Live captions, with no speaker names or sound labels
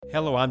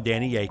Hello, I'm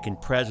Danny Aiken,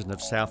 president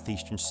of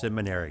Southeastern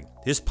Seminary.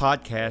 This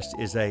podcast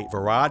is a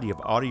variety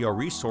of audio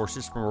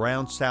resources from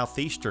around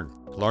Southeastern.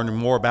 To learn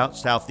more about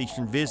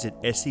Southeastern, visit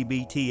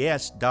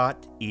sebts.edu.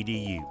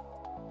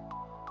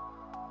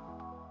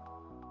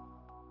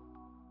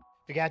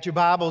 If you got your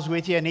Bibles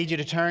with you, I need you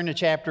to turn to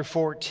chapter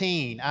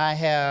 14. I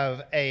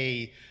have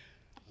a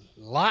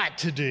lot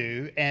to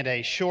do and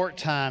a short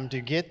time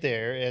to get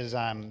there, as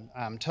I'm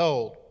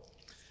told.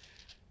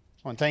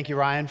 I want to thank you,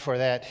 Ryan, for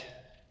that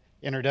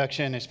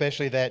introduction,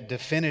 especially that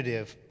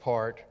definitive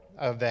part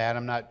of that.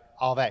 I'm not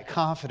all that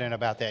confident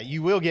about that.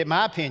 You will get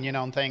my opinion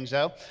on things,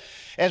 though.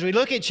 As we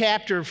look at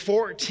chapter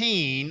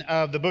 14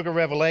 of the book of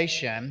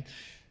Revelation,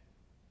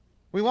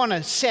 we want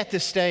to set the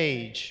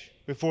stage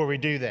before we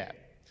do that.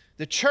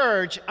 The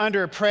church,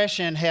 under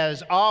oppression,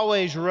 has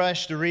always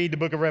rushed to read the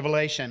book of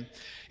Revelation.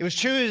 It was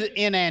true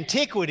in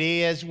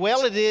antiquity as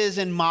well as it is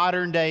in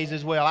modern days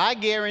as well. I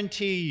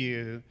guarantee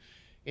you,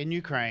 in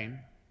Ukraine,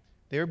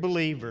 there are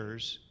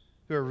believers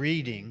who are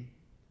reading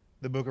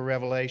the book of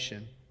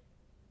Revelation.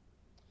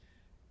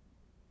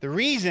 The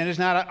reason is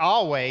not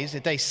always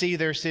that they see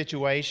their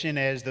situation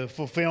as the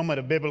fulfillment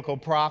of biblical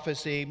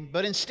prophecy,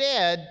 but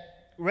instead,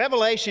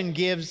 Revelation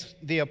gives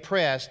the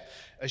oppressed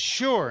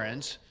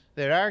assurance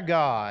that our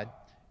God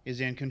is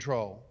in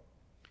control.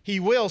 He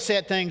will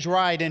set things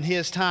right in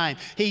His time.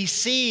 He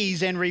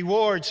sees and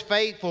rewards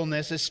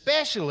faithfulness,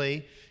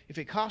 especially if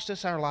it costs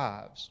us our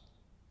lives.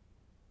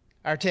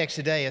 Our text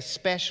today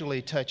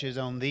especially touches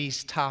on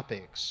these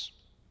topics.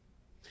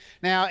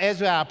 Now,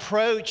 as I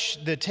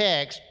approach the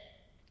text,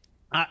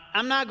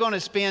 I'm not going to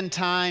spend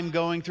time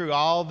going through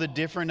all the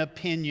different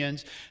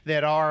opinions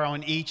that are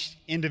on each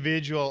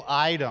individual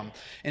item.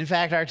 In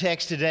fact, our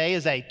text today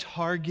is a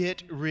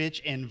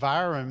target-rich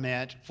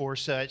environment for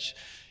such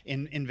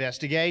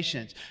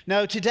investigations.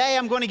 No, today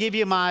I'm going to give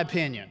you my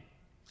opinion,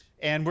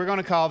 and we're going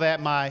to call that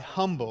my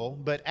humble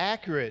but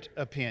accurate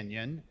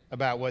opinion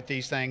about what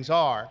these things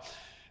are.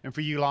 And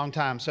for you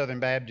longtime Southern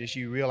Baptists,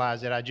 you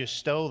realize that I just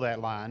stole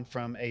that line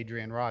from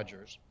Adrian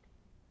Rogers.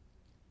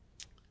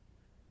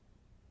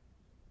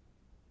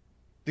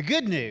 The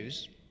good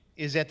news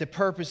is that the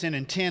purpose and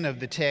intent of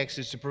the text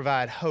is to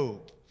provide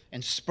hope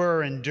and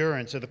spur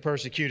endurance of the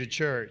persecuted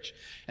church.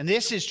 And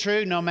this is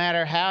true no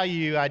matter how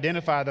you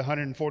identify the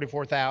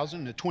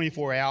 144,000, the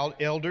 24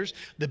 elders,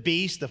 the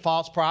beast, the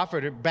false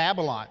prophet, or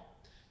Babylon.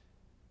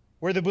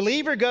 Where the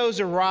believer goes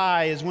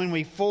awry is when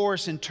we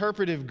force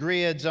interpretive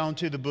grids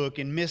onto the book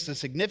and miss the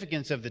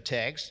significance of the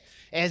text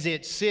as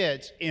it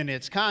sits in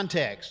its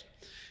context.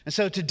 And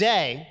so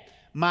today,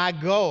 my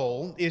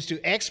goal is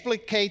to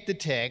explicate the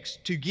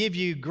text to give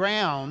you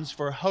grounds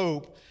for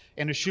hope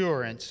and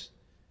assurance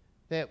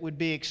that would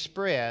be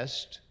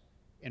expressed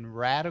in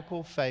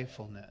radical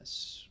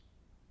faithfulness.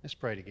 Let's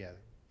pray together.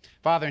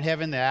 Father in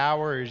heaven, the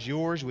hour is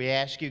yours. We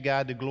ask you,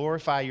 God, to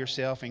glorify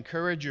yourself,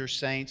 encourage your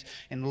saints,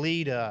 and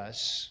lead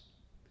us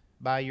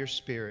by your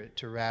Spirit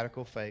to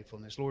radical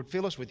faithfulness. Lord,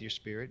 fill us with your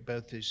Spirit,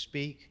 both to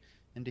speak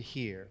and to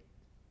hear,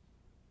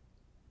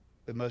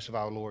 but most of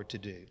all, Lord, to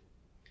do.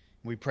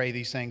 We pray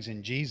these things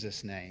in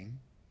Jesus' name.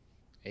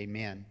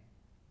 Amen.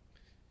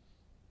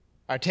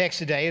 Our text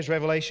today is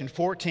Revelation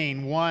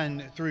 14,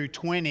 1 through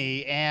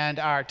 20, and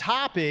our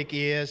topic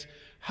is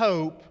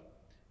hope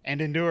and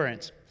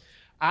endurance.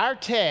 Our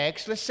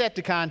text, let's set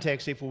the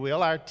context, if we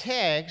will. Our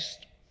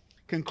text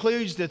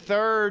concludes the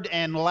third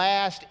and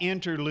last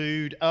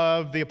interlude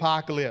of the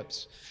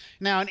apocalypse.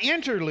 Now, an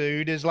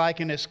interlude is like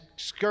an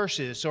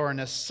excursus or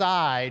an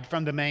aside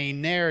from the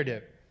main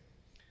narrative.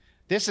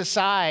 This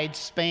aside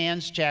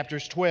spans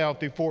chapters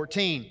 12 through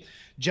 14.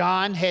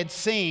 John had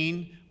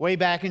seen, way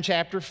back in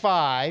chapter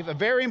 5, a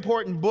very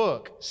important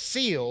book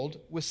sealed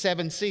with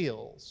 7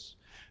 seals.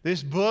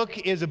 This book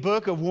is a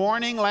book of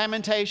warning,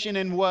 lamentation,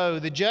 and woe,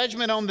 the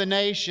judgment on the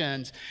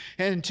nations.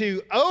 And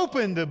to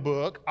open the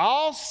book,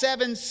 all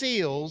 7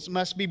 seals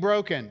must be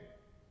broken.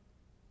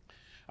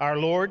 Our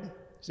Lord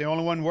is the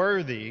only one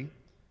worthy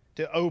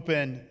to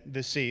open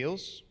the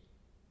seals.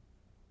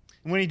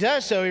 And when He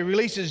does so, He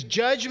releases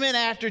judgment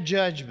after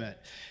judgment.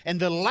 And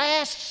the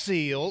last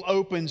seal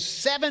opens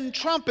 7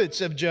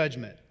 trumpets of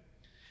judgment.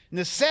 And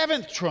the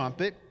 7th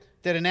trumpet,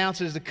 that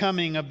announces the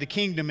coming of the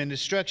kingdom and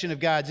destruction of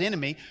God's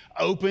enemy,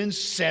 opens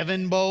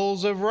 7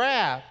 bowls of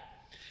wrath.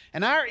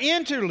 And our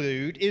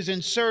interlude is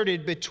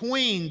inserted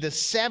between the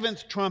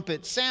 7th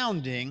trumpet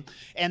sounding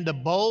and the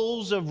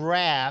bowls of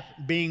wrath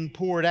being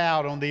poured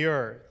out on the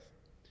earth.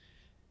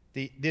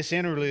 This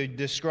interlude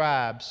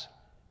describes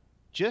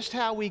just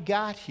how we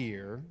got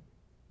here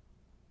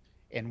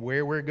and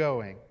where we're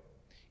going.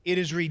 It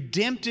is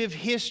redemptive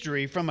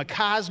history from a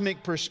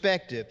cosmic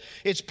perspective.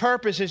 Its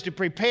purpose is to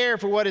prepare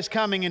for what is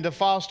coming and to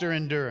foster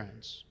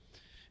endurance.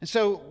 And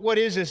so, what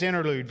is this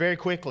interlude? Very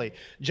quickly,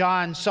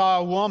 John saw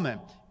a woman,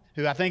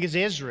 who I think is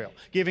Israel,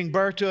 giving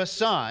birth to a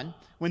son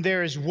when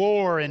there is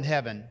war in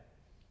heaven.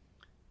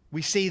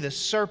 We see the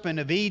serpent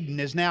of Eden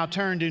is now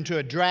turned into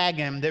a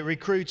dragon that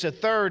recruits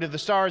 1/3 of the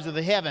stars of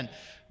the heaven.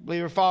 I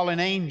believe are fallen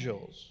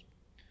angels.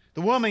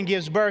 The woman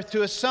gives birth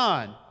to a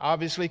son,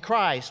 obviously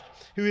Christ,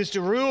 who is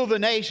to rule the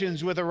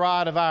nations with a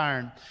rod of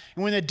iron.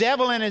 And when the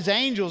devil and his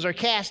angels are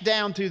cast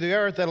down to the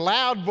earth, a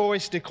loud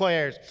voice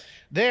declares,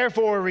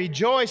 "Therefore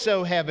rejoice,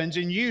 O heavens,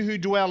 and you who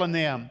dwell in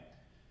them.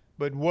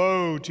 But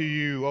woe to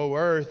you, O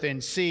earth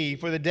and sea,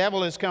 for the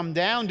devil has come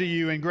down to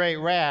you in great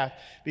wrath,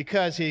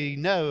 because he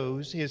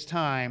knows his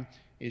time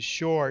is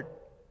short."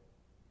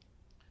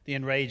 The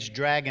enraged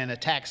dragon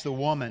attacks the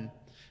woman,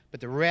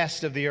 but the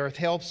rest of the earth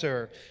helps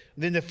her.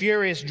 Then the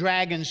furious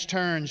dragon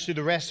turns to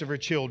the rest of her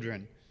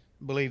children,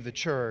 I believe the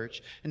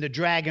church, and the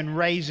dragon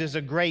raises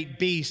a great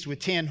beast with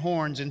 10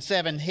 horns and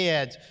 7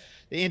 heads,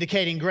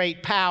 indicating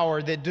great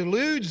power that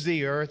deludes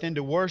the earth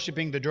into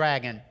worshiping the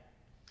dragon.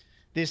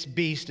 This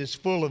beast is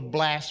full of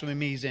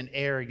blasphemies and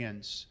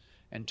arrogance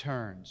and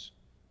turns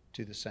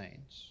to the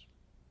saints.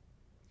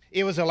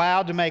 It was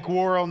allowed to make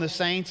war on the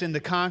saints and to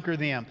conquer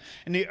them.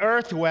 And the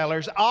earth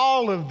dwellers,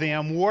 all of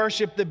them,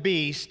 worship the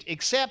beast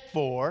except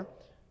for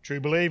true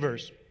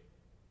believers.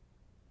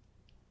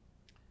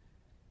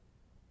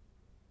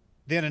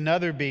 Then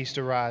another beast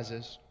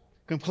arises,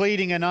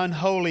 completing an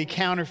unholy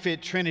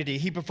counterfeit trinity.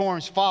 He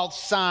performs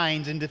false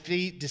signs and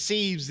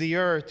deceives the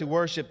earth to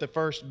worship the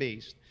first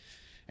beast.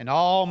 And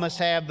all must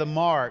have the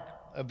mark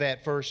of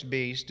that first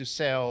beast to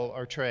sell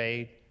or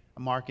trade, a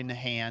mark in the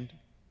hand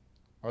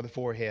or the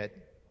forehead.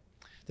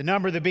 The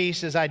number of the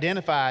beast is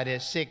identified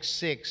as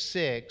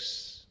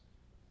 666.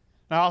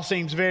 It all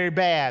seems very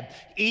bad.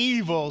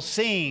 Evil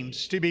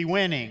seems to be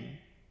winning.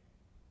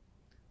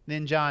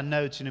 Then John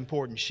notes an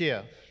important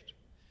shift.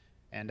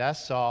 "And I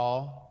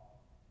saw,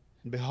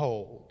 and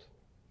behold."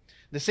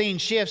 The scene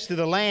shifts to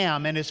the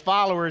Lamb and his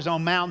followers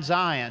on Mount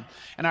Zion.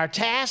 And our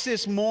task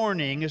this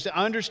morning is to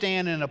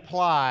understand and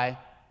apply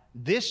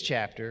this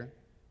chapter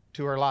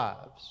to our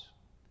lives.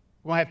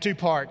 We're going to have 2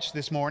 parts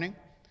this morning.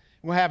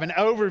 We'll have an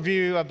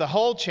overview of the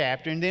whole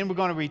chapter, and then we're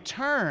going to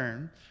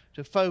return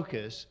to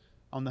focus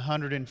on the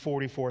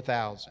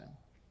 144,000.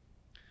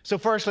 So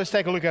first, let's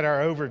take a look at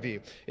our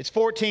overview. It's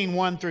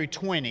 14:1 through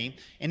 20,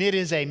 and it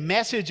is a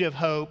message of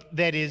hope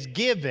that is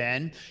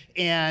given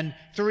in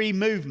 3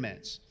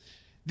 movements.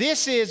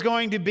 This is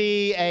going to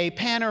be a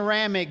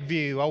panoramic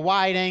view, a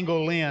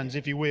wide-angle lens,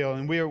 if you will,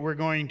 and we're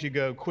going to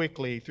go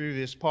quickly through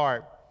this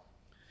part.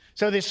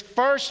 So this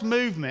first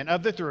movement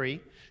of the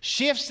 3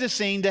 shifts the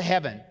scene to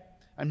heaven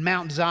on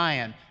Mount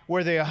Zion,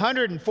 where the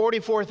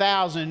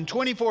 144,000,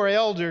 24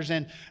 elders,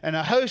 and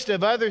a host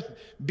of other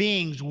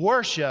beings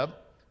worship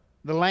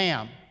the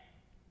Lamb.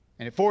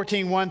 And at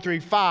 14:1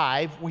 through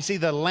 5, we see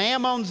the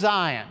Lamb on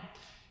Zion,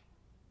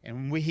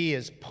 and he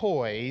is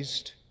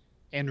poised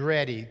and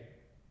ready.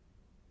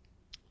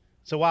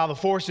 So while the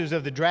forces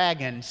of the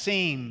dragon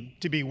seem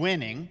to be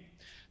winning,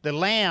 the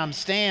Lamb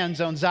stands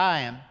on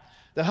Zion.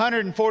 The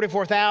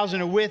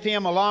 144,000 are with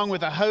him, along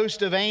with a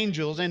host of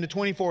angels and the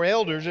 24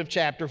 elders of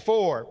chapter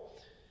 4.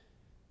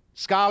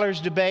 Scholars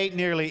debate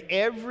nearly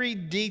every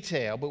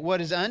detail, but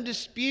what is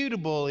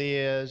undisputable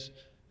is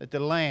that the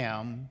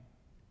Lamb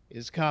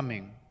is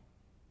coming.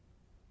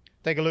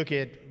 Take a look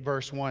at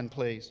verse 1,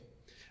 please.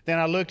 "Then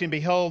I looked, and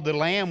behold, the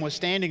Lamb was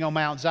standing on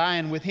Mount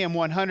Zion, with him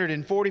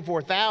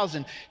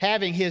 144,000,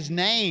 having his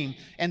name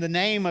and the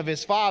name of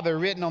his Father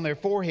written on their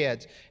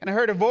foreheads. And I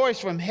heard a voice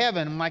from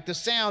heaven like the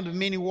sound of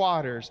many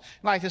waters,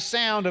 like the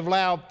sound of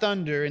loud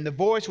thunder. And the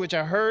voice which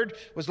I heard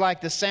was like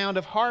the sound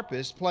of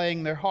harpists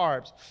playing their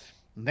harps.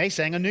 And they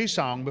sang a new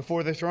song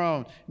before the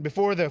throne,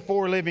 before the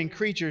 4 living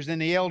creatures and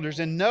the elders,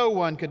 and no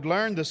one could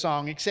learn the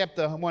song except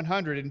the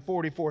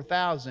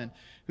 144,000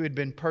 who had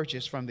been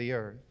purchased from the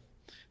earth.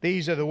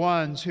 These are the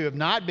ones who have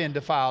not been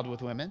defiled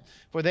with women,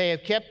 for they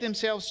have kept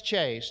themselves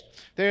chaste.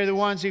 They are the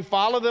ones who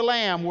follow the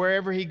Lamb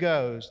wherever he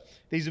goes.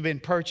 These have been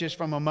purchased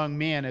from among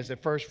men as the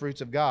firstfruits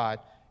of God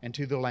and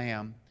to the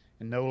Lamb.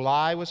 And no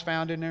lie was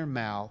found in their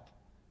mouth,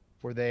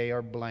 for they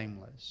are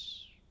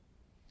blameless."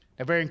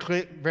 Now, very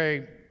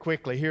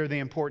quickly, here are the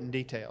important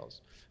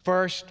details.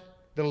 First,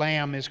 the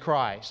Lamb is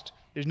Christ.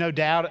 There's no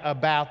doubt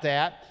about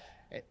that.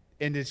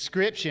 And the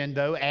description,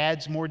 though,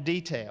 adds more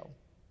detail.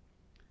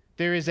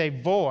 There is a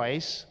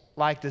voice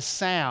like the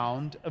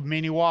sound of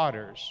many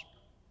waters.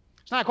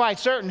 It's not quite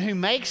certain who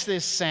makes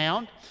this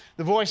sound.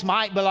 The voice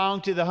might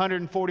belong to the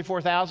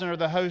 144,000 or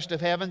the host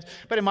of heavens,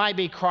 but it might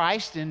be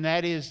Christ, and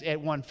that is at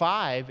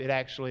 1:5, it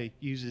actually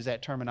uses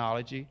that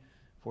terminology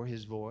for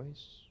his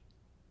voice.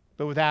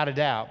 But without a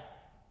doubt,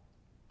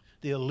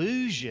 the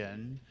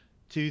allusion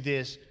to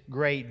this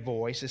great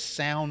voice, a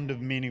sound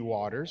of many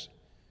waters,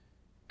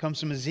 comes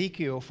from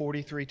Ezekiel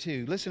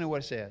 43:2. Listen to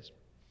what it says.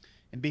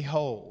 "And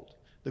behold,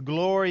 the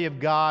glory of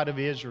God of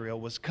Israel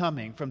was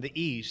coming from the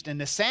east, and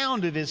the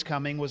sound of his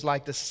coming was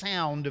like the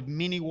sound of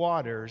many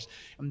waters,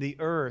 and the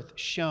earth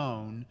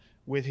shone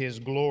with his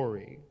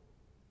glory."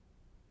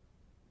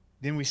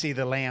 Then we see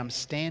the Lamb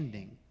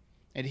standing.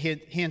 It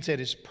hints at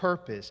his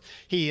purpose.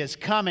 He is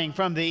coming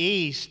from the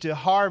east to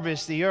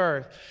harvest the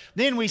earth.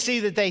 Then we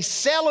see that they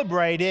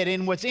celebrate it,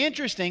 and what's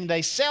interesting,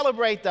 they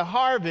celebrate the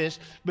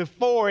harvest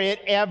before it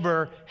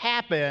ever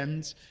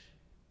happens.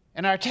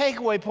 And our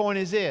takeaway point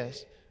is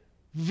this: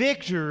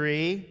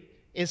 victory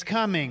is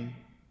coming.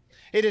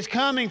 It is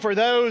coming for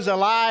those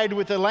allied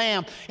with the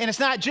Lamb. And it's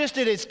not just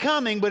that it's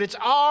coming, but it's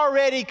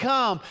already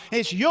come.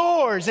 It's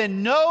yours,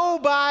 and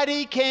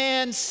nobody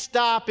can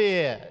stop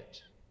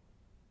it.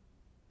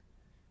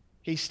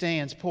 He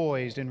stands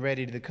poised and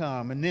ready to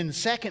come. And then the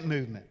second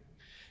movement,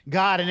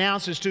 God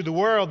announces to the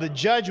world that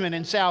judgment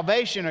and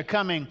salvation are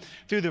coming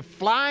through the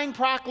flying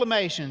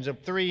proclamations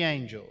of three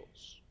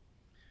angels.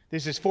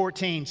 This is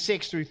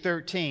 14:6 through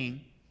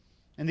 13.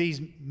 And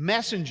these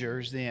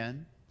messengers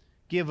then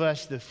give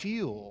us the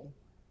fuel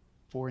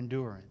for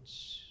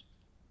endurance.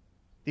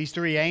 These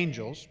three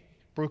angels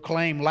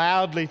proclaim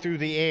loudly through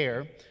the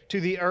air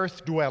to the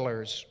earth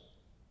dwellers.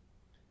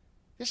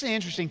 This is an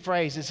interesting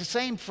phrase. It's the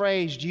same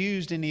phrase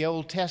used in the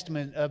Old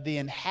Testament of the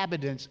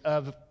inhabitants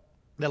of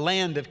the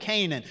land of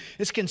Canaan.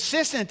 It's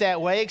consistent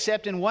that way,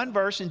 except in one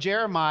verse in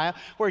Jeremiah,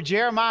 where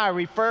Jeremiah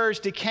refers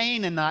to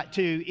Canaanite,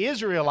 to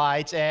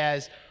Israelites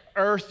as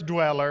earth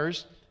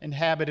dwellers,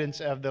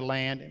 inhabitants of the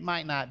land. It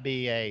might not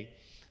be a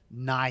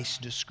nice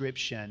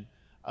description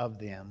of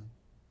them,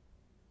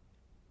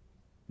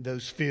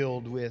 those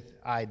filled with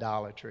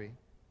idolatry.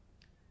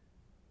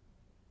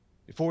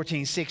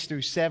 14:6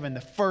 through 7,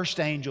 the first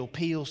angel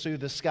peals through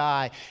the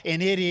sky,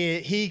 and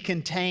he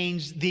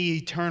contains the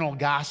eternal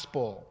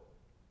gospel.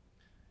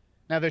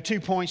 Now, there are 2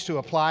 points to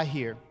apply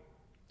here.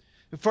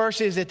 The first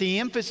is that the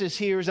emphasis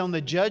here is on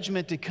the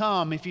judgment to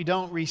come if you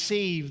don't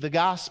receive the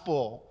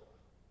gospel.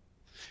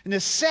 And the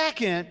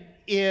second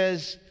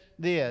is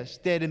this,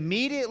 that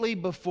immediately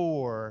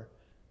before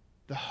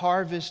the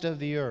harvest of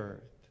the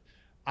earth,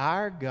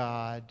 our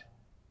God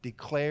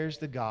declares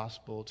the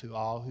gospel to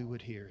all who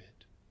would hear it.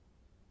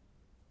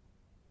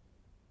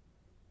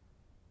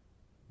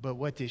 But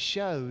what this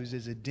shows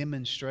is a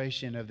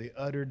demonstration of the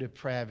utter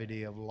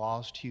depravity of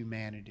lost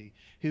humanity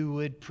who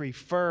would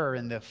prefer,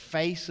 in the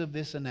face of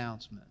this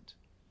announcement,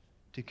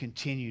 to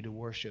continue to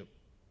worship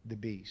the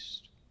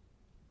beast.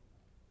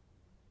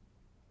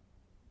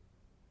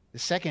 The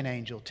second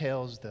angel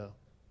tells the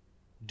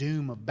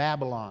doom of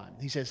Babylon.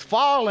 He says,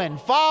 fallen,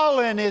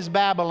 fallen is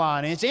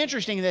Babylon. And it's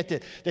interesting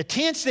that the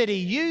tense that he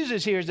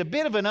uses here is a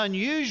bit of an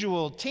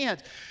unusual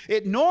tense.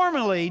 It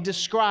normally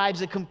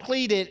describes a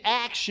completed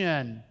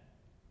action.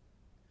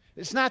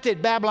 It's not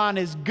that Babylon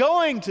is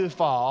going to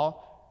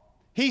fall.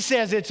 He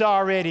says it's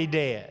already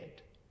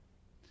dead.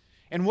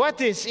 And what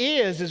this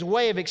is a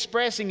way of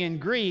expressing in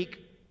Greek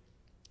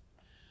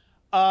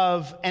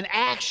of an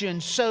action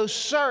so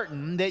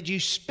certain that you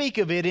speak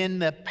of it in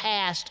the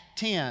past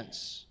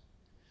tense.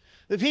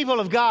 The people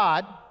of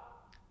God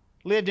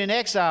lived in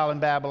exile in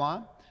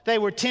Babylon. They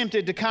were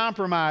tempted to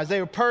compromise. They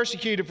were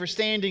persecuted for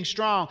standing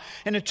strong.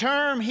 And the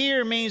term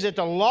here means that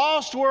the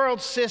lost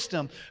world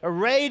system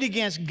arrayed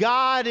against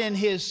God and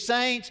His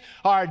saints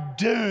are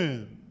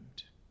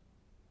doomed.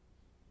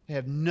 They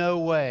have no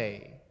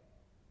way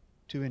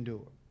to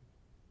endure.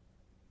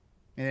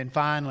 And then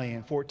finally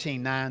in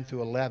 14:9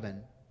 through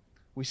 11,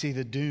 we see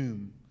the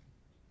doom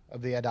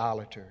of the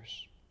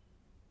idolaters.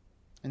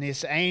 And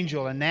this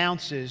angel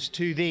announces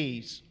to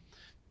these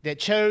that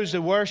chose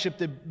to worship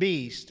the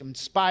beast in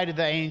spite of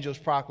the angel's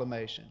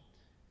proclamation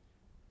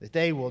that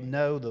they will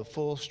know the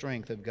full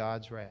strength of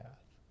God's wrath,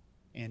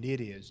 and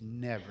it is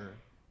never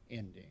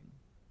ending.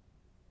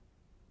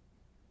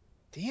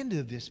 The end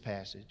of this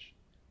passage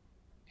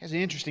has an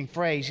interesting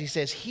phrase. He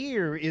says,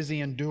 here is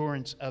the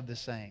endurance of the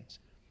saints.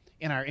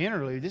 In our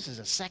interlude, this is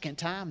the second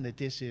time that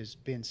this has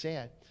been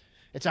said.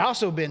 It's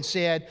also been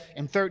said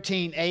in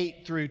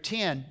 13:8 through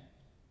 10,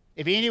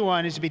 if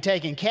anyone is to be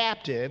taken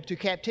captive, to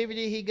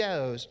captivity he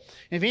goes.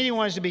 If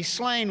anyone is to be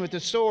slain with the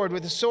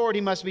sword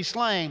he must be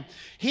slain.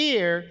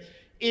 Here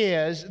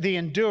is the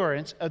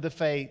endurance of the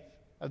faith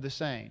of the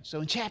saints.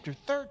 So in chapter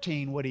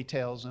 13, what he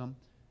tells them,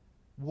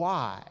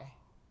 why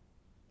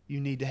you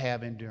need to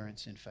have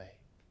endurance in faith.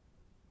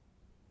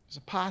 There's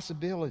a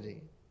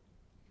possibility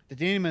that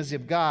the enemies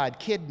of God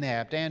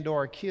kidnapped and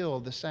or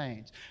killed the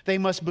saints. They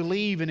must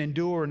believe and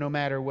endure no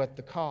matter what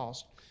the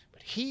cost.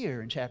 But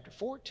here in chapter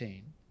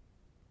 14,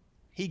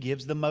 he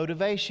gives the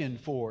motivation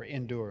for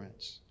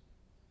endurance.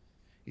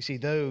 You see,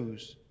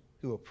 those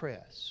who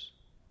oppress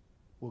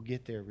will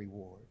get their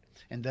reward,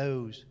 and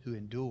those who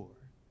endure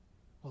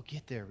will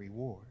get their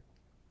reward.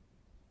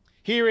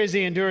 Here is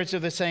the endurance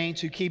of the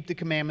saints who keep the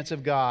commandments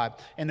of God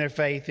and their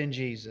faith in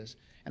Jesus.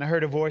 And I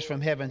heard a voice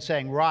from heaven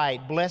saying,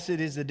 "Write, blessed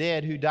is the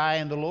dead who die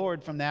in the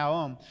Lord from now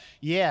on."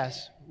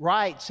 Yes,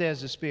 write,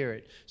 says the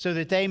Spirit, so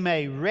that they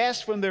may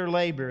rest from their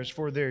labors,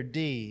 for their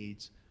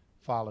deeds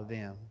follow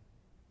them.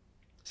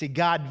 See,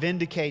 God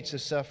vindicates the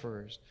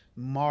sufferers,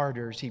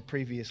 martyrs he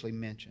previously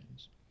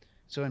mentions.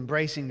 So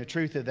embracing the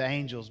truth of the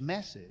angel's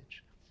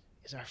message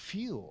is our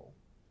fuel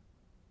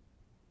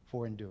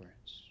for endurance.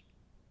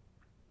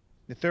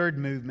 The third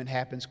movement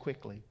happens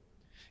quickly.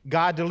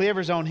 God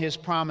delivers on His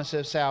promise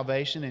of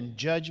salvation, and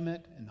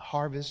judgment and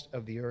harvest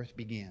of the earth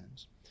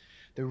begins.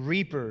 The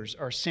reapers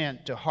are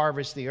sent to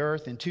harvest the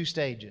earth in 2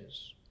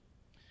 stages.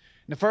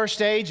 And the first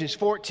stage is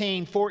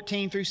 14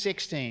 through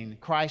 16.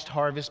 Christ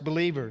harvests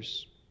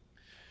believers.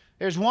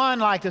 There's one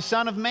like the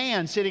Son of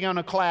Man sitting on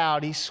a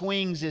cloud. He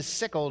swings his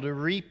sickle to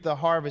reap the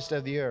harvest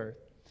of the earth.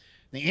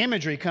 The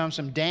imagery comes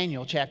from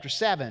Daniel chapter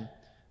 7,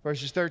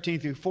 verses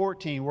 13 through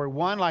 14, where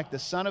one like the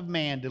Son of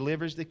Man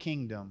delivers the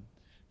kingdom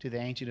to the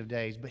Ancient of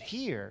Days. But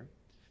here,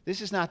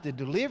 this is not the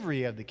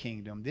delivery of the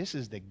kingdom. This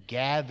is the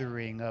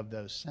gathering of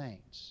those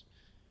saints.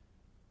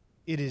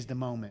 It is the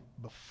moment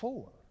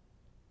before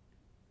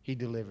He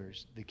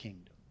delivers the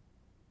kingdom.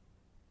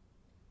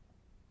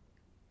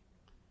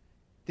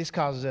 This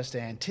causes us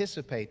to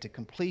anticipate the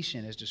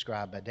completion as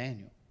described by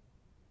Daniel.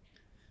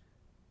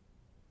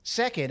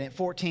 Second, at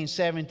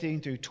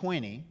 14:17 through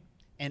 20,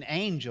 an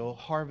angel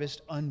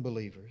harvests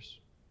unbelievers.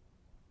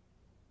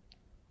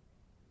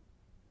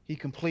 He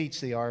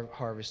completes the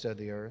harvest of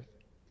the earth.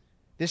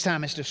 This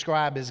time it's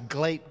described as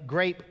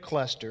grape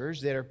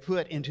clusters that are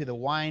put into the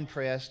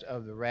winepress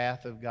of the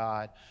wrath of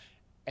God.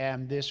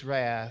 And this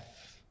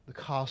wrath, the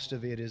cost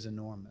of it is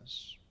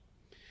enormous.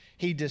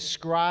 He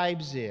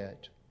describes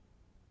it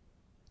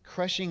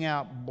crushing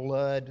out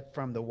blood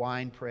from the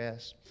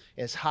winepress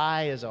as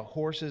high as a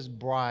horse's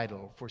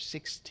bridle for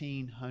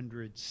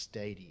 1,600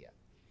 stadia.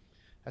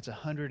 That's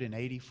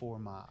 184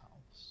 miles.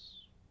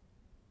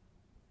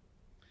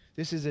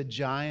 This is a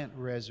giant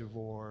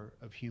reservoir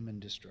of human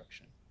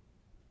destruction.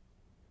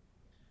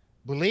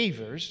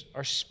 Believers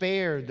are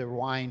spared the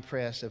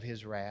winepress of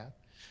His wrath.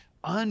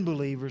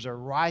 Unbelievers are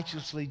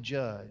righteously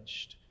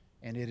judged,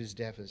 and it is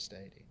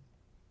devastating.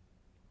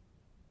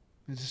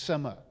 And to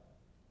sum up,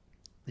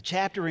 the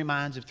chapter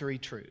reminds of three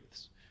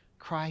truths.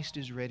 Christ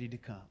is ready to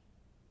come.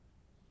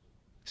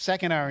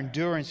 Second, our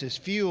endurance is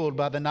fueled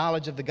by the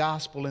knowledge of the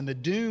gospel and the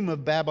doom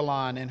of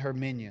Babylon and her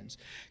minions.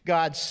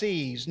 God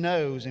sees,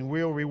 knows, and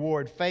will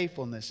reward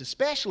faithfulness,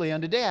 especially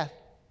unto death.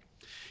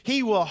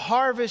 He will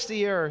harvest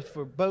the earth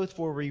both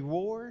for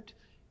reward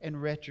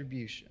and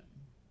retribution.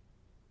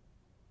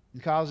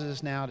 It causes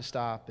us now to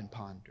stop and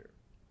ponder.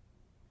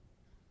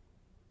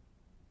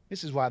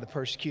 This is why the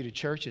persecuted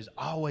church has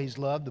always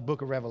loved the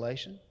book of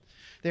Revelation.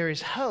 There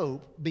is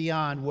hope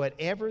beyond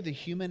whatever the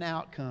human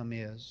outcome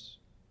is.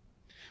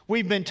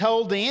 We've been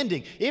told the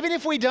ending. Even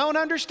if we don't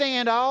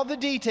understand all the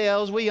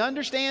details, we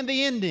understand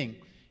the ending.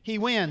 He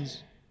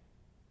wins.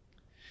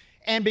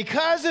 And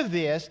because of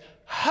this,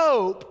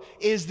 hope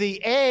is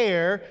the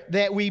air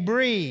that we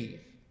breathe.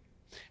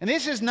 And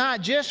this is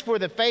not just for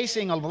the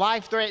facing of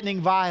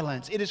life-threatening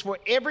violence. It is for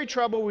every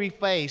trouble we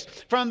face,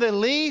 from the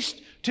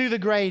least to the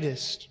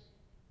greatest.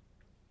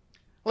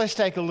 Let's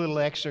take a little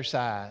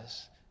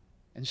exercise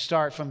and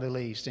start from the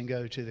least and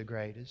go to the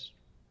greatest.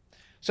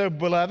 So,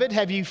 beloved,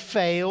 have you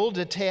failed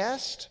a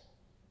test?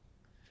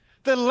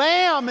 The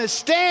Lamb is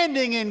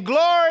standing in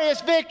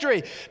glorious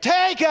victory.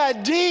 Take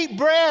a deep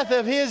breath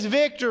of His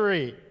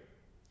victory.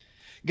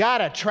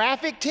 Got a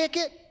traffic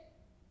ticket?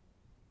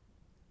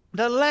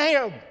 The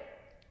Lamb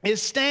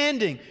is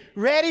standing,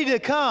 ready to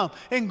come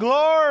in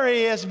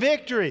glorious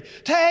victory.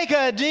 Take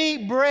a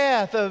deep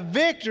breath of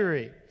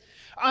victory.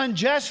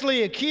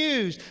 Unjustly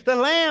accused, the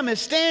Lamb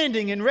is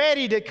standing and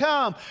ready to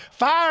come.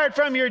 Fired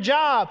from your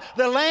job,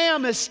 the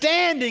Lamb is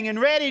standing and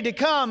ready to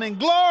come in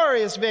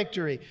glorious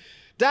victory.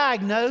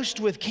 Diagnosed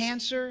with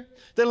cancer,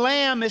 the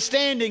Lamb is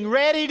standing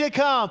ready to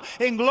come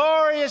in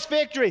glorious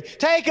victory.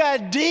 Take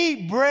a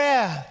deep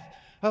breath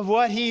of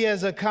what He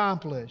has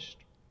accomplished.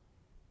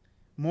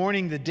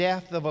 Mourning the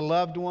death of a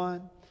loved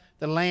one,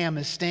 the Lamb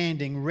is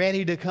standing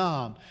ready to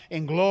come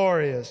in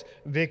glorious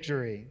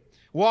victory.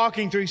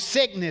 Walking through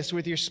sickness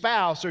with your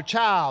spouse or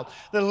child,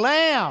 the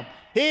Lamb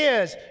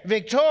is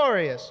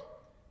victorious.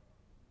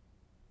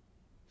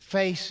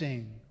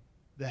 Facing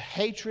the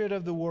hatred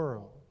of the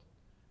world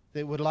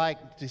that would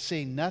like to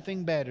see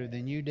nothing better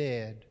than you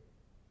dead,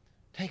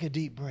 take a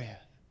deep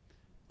breath.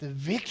 The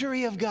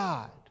victory of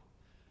God,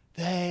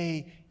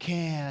 they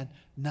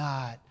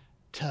cannot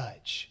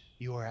touch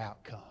your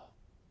outcome.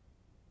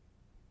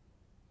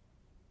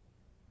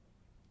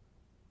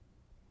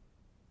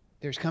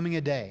 There's coming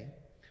a day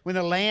when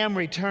the Lamb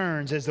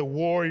returns as the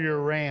warrior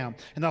ram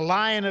and the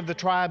Lion of the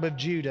tribe of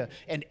Judah,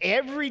 and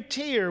every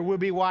tear will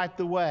be wiped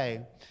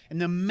away. And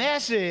the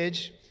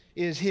message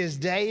is His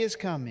day is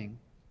coming.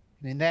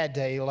 And in that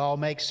day, it'll all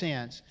make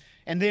sense.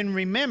 And then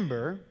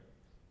remember,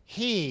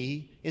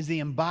 He is the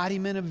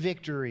embodiment of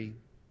victory.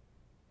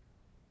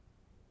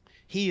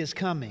 He is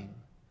coming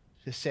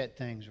to set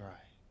things right.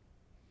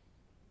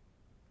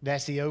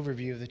 That's the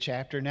overview of the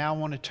chapter. Now I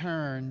want to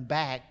turn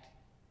back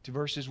to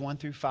verses 1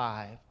 through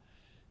 5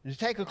 and to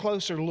take a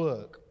closer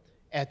look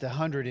at the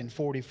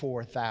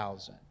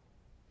 144,000.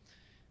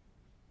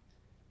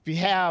 If you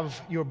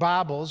have your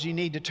Bibles, you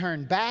need to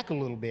turn back a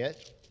little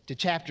bit to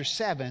chapter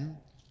 7,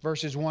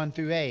 verses 1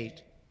 through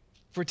 8.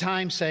 For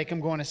time's sake, I'm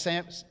going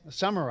to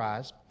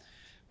summarize.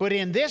 But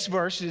in this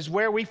verse is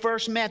where we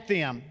first met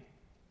them.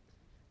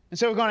 And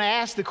so we're going to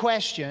ask the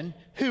question,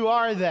 who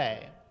are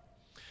they?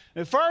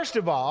 Now, first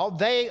of all,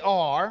 they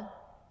are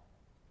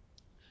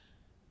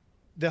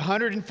the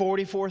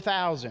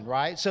 144,000,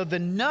 right? So the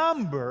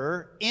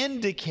number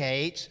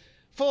indicates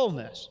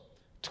fullness.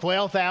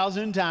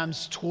 12,000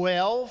 times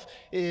 12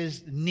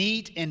 is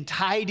neat and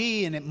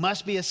tidy, and it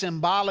must be a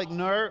symbolic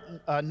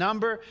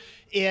number.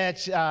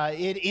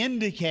 It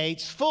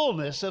indicates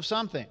fullness of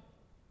something.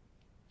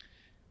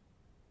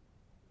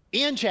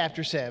 In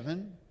chapter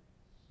 7,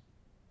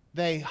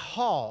 they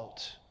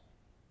halt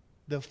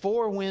the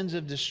four winds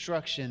of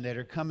destruction that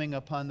are coming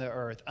upon the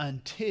earth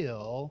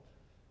until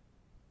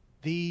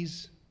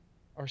these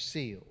are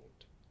sealed.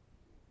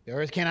 The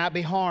earth cannot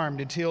be harmed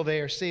until they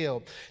are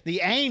sealed.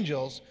 The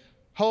angels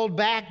hold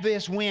back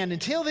this wind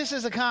until this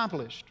is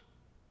accomplished.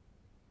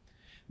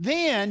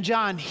 Then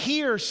John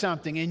hears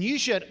something, and you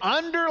should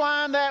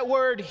underline that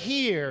word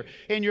 "hear"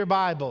 in your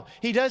Bible.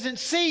 He doesn't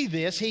see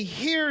this, he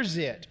hears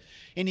it.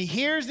 And he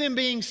hears them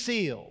being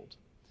sealed.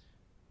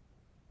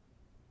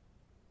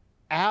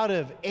 Out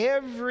of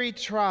every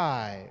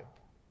tribe,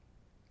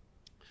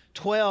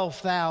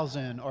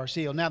 12,000 are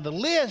sealed. Now, the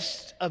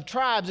list of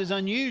tribes is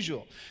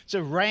unusual. It's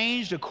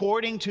arranged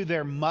according to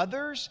their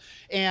mothers,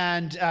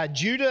 and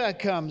Judah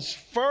comes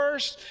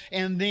first,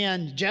 and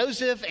then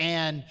Joseph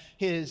and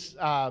his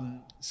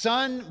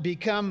son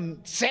become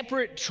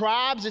separate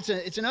tribes.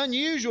 It's an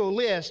unusual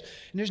list,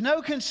 and there's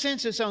no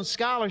consensus on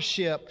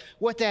scholarship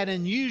what that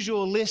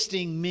unusual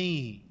listing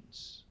means.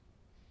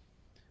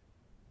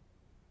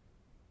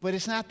 But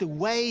it's not the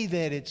way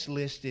that it's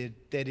listed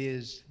that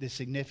is the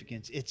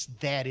significance. It's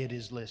that it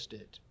is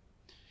listed.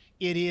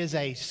 It is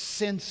a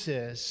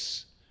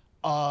census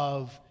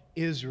of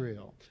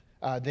Israel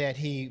that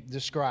he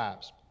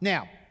describes.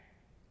 Now,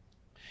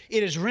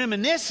 it is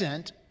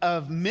reminiscent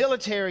of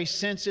military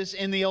census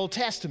in the Old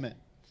Testament.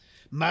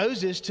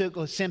 Moses took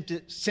a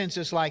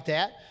census like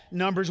that,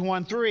 Numbers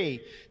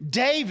 1:3.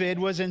 David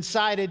was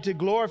incited to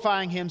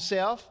glorifying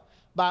himself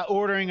by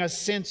ordering a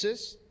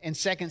census in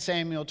 2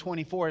 Samuel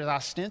 24,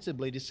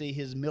 ostensibly to see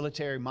his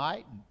military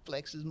might and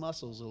flex his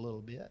muscles a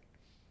little bit.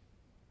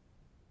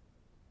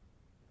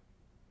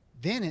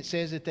 Then it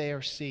says that they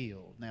are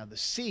sealed. Now, the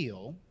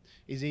seal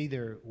is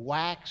either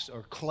wax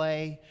or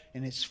clay,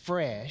 and it's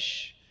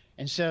fresh,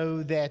 and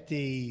so that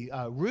the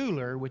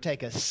ruler would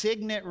take a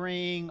signet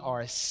ring or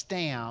a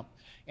stamp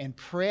and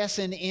press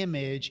an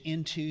image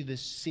into the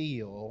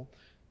seal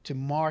to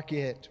mark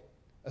it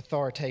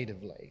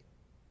authoritatively.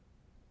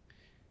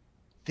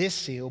 This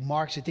seal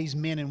marks that these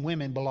men and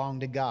women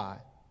belong to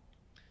God.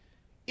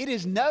 It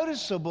is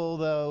noticeable,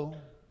 though,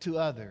 to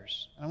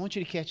others. I want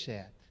you to catch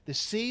that. The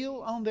seal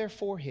on their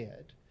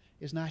forehead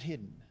is not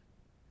hidden.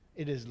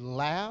 It is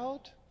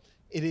loud,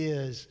 it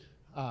is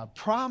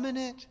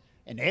prominent,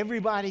 and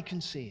everybody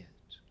can see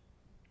it.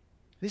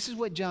 This is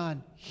what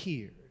John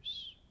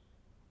hears.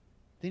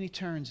 Then he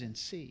turns and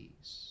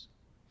sees.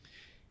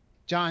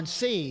 John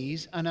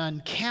sees an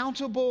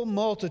uncountable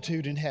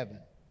multitude in heaven.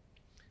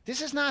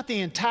 This is not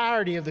the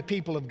entirety of the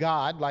people of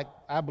God, like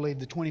I believe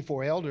the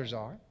 24 elders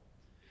are.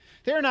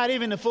 They're not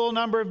even the full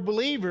number of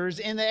believers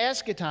in the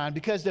eschaton,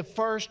 because the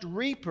first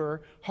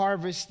reaper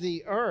harvests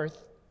the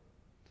earth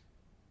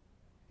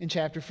in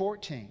chapter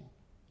 14.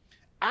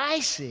 I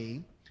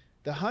see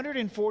the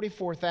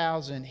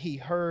 144,000 he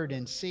heard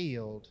and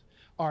sealed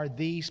are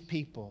these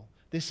people,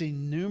 this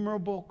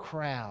innumerable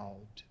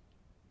crowd.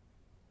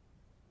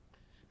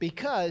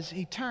 Because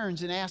he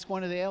turns and asks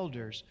one of the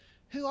elders,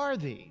 "Who are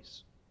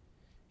these?"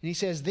 And he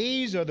says,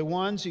 "These are the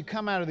ones who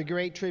come out of the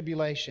great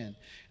tribulation.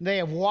 They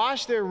have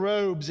washed their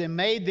robes and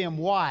made them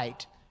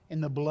white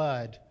in the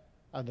blood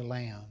of the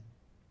Lamb."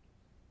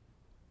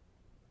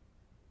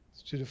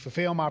 So to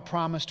fulfill my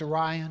promise to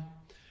Ryan,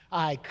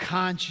 I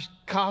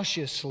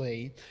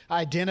cautiously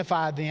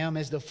identify them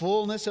as the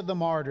fullness of the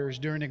martyrs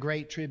during the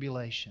great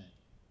tribulation.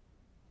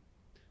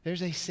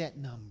 There's a set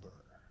number.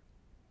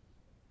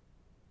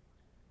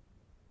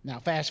 Now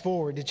fast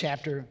forward to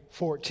chapter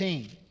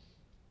 14.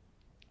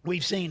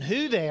 We've seen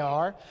who they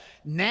are.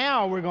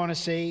 Now we're going to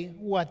see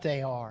what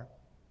they are.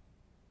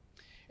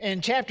 In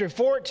chapter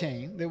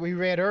 14 that we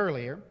read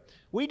earlier,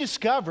 we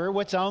discover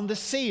what's on the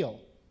seal.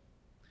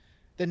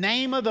 The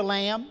name of the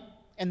Lamb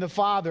and the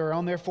Father are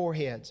on their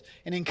foreheads.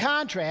 And in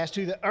contrast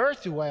to the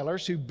earth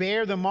dwellers who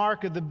bear the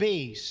mark of the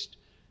beast.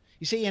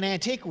 You see, in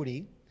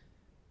antiquity,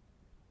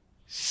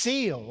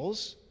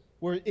 seals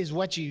is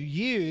what you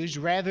used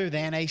rather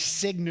than a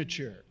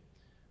signature.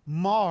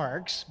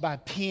 Marks by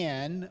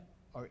pen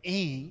or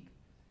ink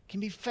can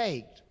be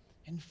faked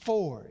and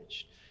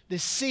forged. The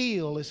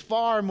seal is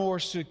far more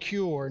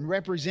secure and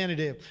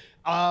representative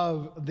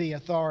of the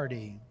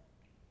authority.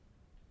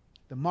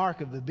 The mark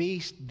of the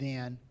beast,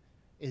 then,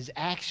 is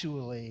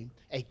actually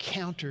a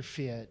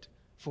counterfeit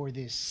for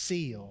this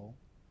seal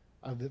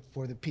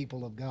for the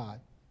people of God.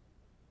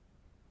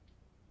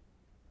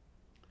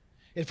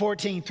 At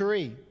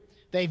 14:3,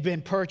 they've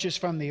been purchased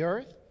from the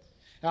earth.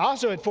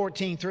 Also at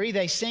 14:3,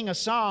 they sing a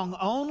song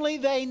only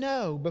they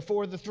know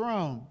before the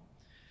throne.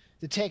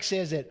 The text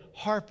says that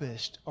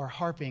harpists are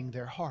harping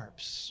their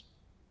harps.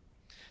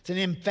 It's an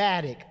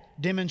emphatic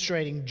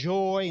demonstrating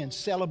joy and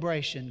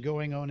celebration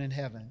going on in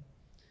heaven.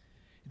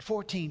 At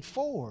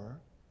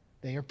 14:4,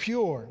 they are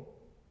pure.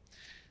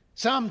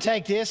 Some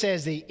take this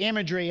as the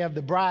imagery of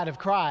the bride of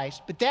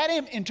Christ, but that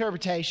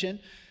interpretation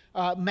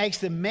makes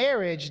the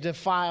marriage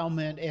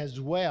defilement as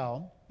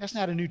well. That's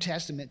not a New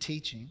Testament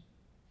teaching.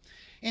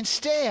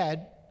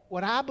 Instead,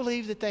 what I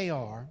believe that they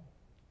are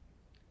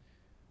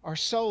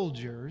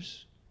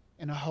soldiers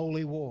in a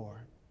holy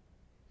war.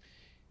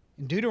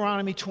 In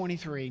Deuteronomy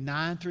 23,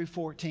 9 through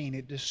 14,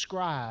 it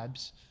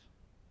describes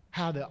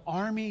how the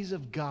armies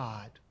of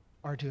God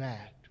are to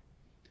act.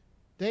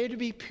 They are to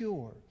be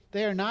pure.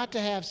 They are not to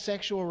have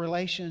sexual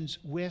relations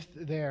with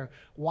their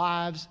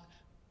wives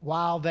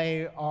while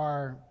they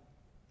are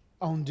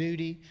on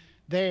duty.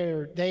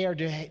 They are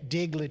to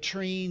dig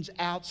latrines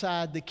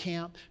outside the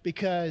camp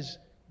because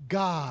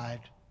God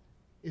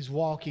is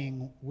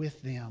walking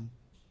with them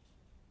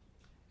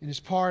and is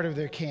part of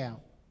their camp.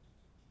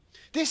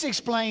 This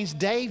explains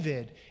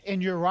David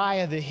and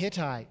Uriah the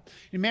Hittite.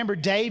 Remember,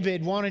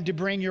 David wanted to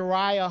bring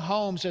Uriah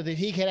home so that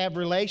he could have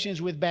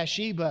relations with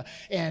Bathsheba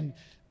and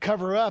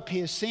cover up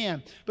his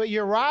sin. But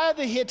Uriah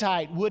the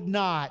Hittite would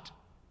not.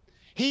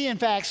 He, in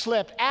fact,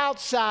 slept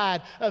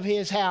outside of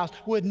his house,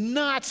 would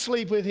not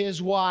sleep with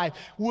his wife,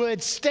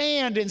 would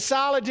stand in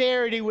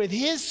solidarity with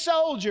his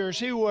soldiers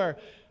who were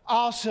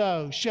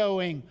also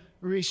showing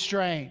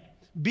restraint,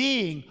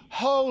 being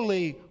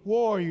holy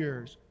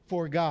warriors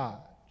for God.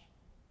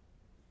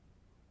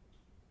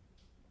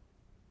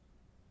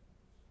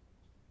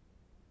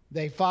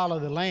 They follow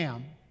the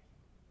Lamb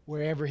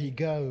wherever he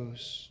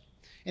goes.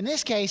 In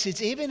this case,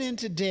 it's even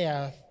into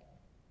death,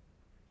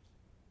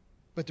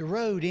 but the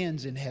road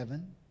ends in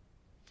heaven.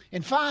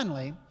 And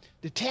finally,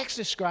 the text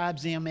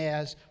describes them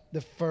as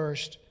the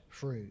first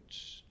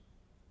fruits.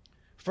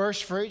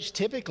 First fruits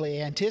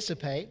typically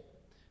anticipate,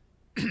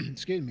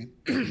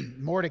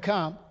 more to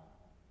come.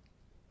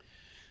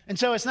 And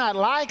so it's not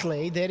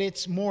likely that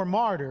it's more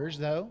martyrs,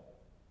 though,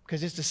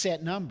 because it's a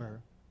set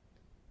number.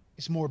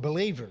 It's more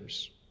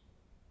believers.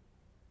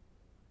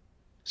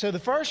 So the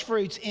first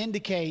fruits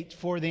indicate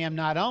for them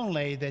not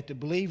only that the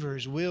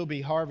believers will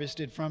be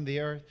harvested from the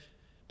earth,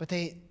 but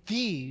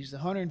these, the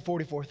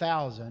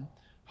 144,000,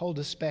 hold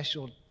a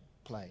special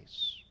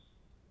place.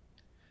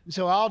 And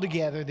so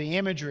altogether, the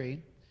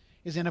imagery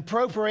is an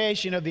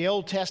appropriation of the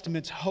Old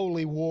Testament's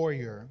holy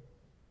warrior.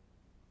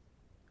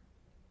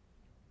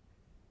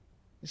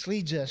 This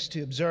leads us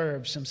to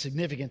observe some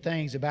significant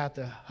things about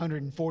the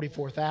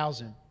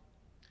 144,000.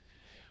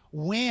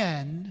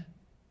 When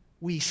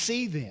we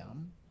see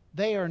them,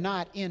 they are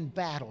not in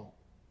battle.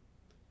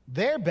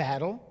 Their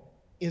battle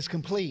is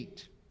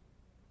complete.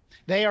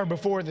 They are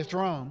before the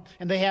throne,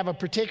 and they have a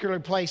particular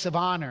place of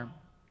honor.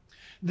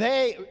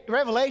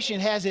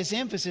 Revelation has its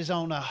emphasis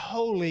on a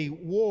holy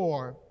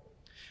war.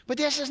 But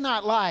this is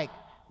not like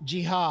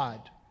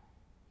jihad,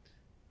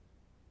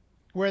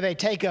 where they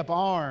take up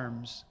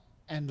arms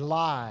and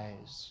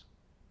lies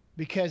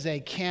because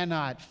they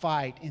cannot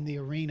fight in the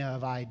arena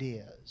of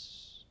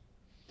ideas.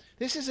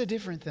 This is a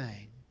different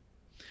thing.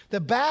 The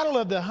battle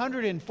of the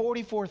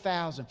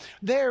 144,000,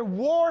 their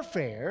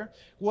warfare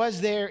was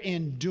their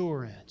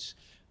endurance.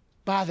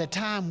 By the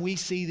time we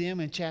see them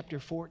in chapter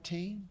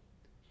 14,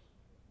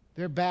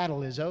 their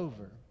battle is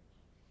over.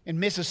 In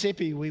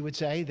Mississippi, we would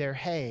say their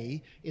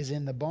hay is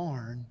in the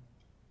barn.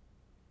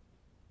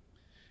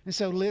 And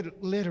so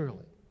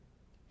literally,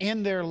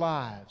 in their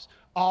lives,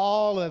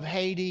 all of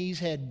Hades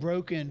had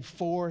broken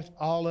forth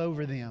all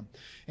over them.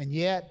 And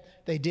yet,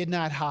 they did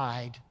not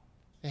hide.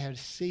 They had a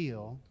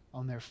seal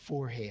on their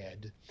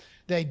forehead.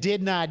 They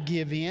did not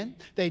give in.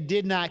 They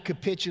did not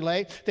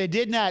capitulate. They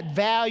did not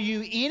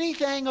value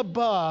anything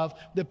above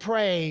the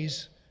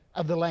praise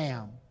of the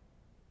Lamb.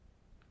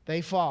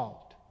 They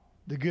fought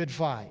the good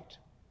fight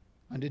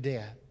unto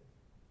death.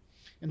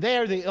 And they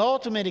are the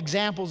ultimate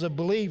examples of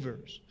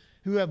believers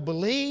who have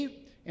believed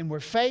and were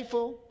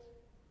faithful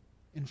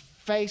in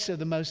face of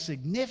the most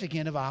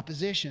significant of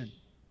opposition.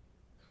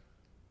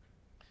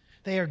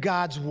 They are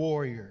God's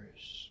warriors.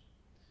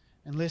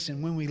 And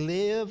listen, when we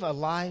live a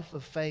life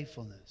of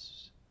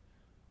faithfulness,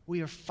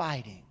 we are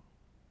fighting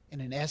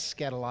in an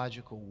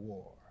eschatological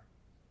war.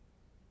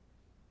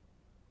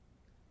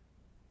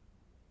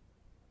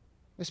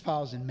 Let's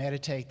pause and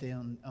meditate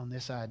on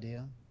this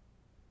idea.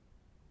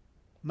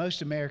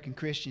 Most American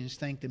Christians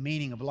think the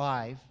meaning of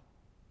life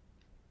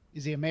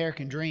is the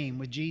American dream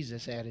with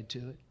Jesus added to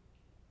it.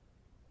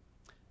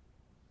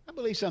 I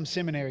believe some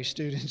seminary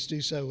students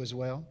do so as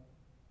well.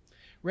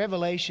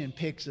 Revelation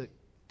paints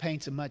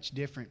a much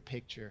different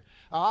picture.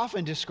 I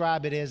often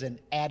describe it as an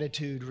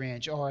attitude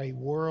wrench or a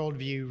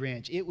worldview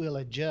wrench. It will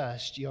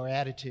adjust your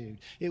attitude.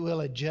 It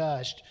will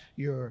adjust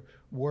your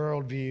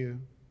worldview.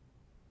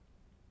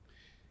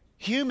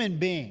 Human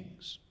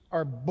beings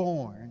are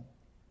born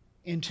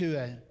into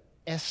an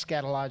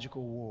eschatological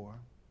war.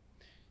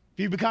 If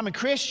you become a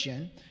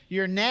Christian,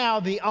 you're now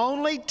the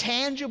only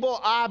tangible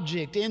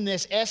object in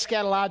this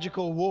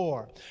eschatological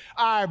war.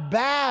 Our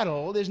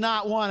battle is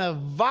not one of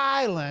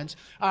violence.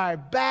 Our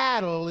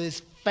battle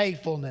is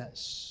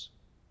faithfulness,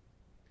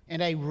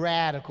 and a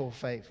radical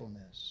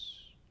faithfulness.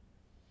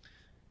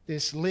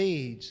 This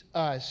leads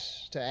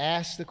us to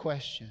ask the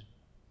question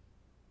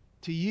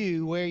to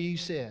you where you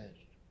sit,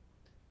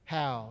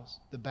 how's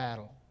the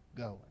battle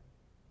going?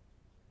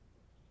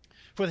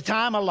 For the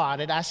time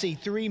allotted, I see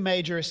three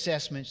major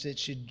assessments that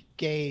should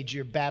gauge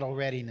your battle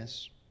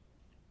readiness.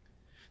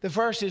 The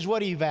first is, what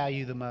do you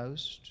value the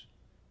most?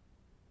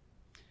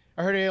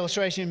 I heard an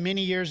illustration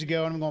many years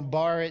ago, and I'm going to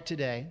borrow it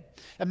today.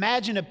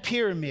 Imagine a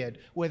pyramid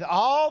with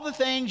all the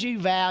things you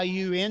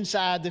value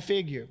inside the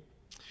figure.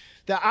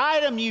 The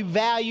item you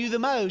value the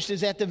most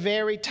is at the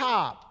very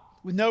top,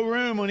 with no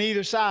room on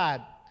either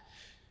side.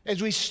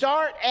 As we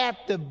start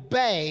at the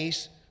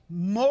base,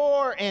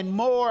 more and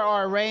more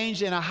are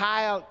arranged in a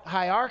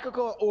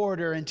hierarchical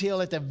order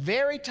until at the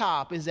very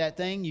top is that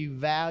thing you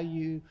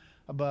value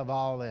above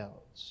all else.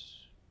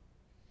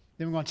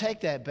 Then we're going to take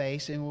that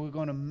base and we're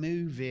going to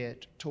move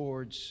it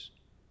towards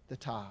the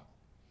top.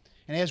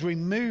 And as we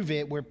move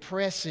it, we're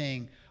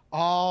pressing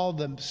all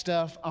the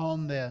stuff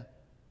on the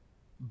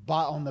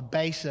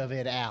base of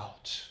it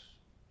out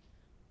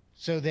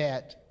so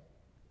that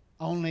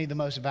only the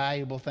most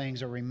valuable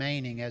things are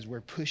remaining as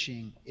we're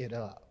pushing it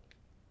up.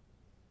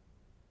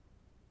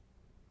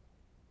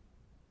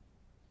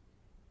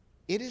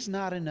 It is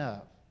not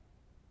enough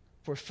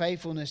for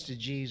faithfulness to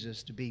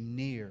Jesus to be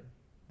near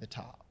the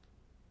top.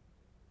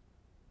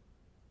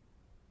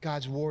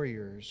 God's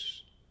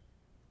warriors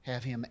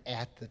have him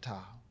at the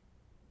top.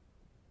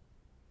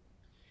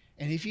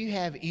 And if you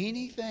have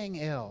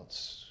anything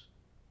else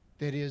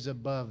that is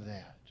above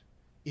that,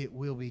 it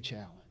will be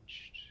challenged.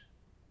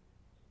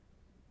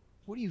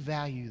 What do you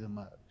value the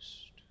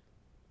most?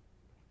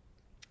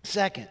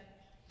 Second,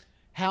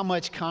 how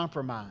much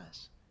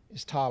compromise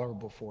is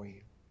tolerable for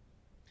you?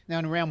 Now,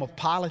 in the realm of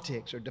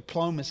politics or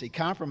diplomacy,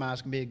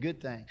 compromise can be a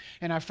good thing.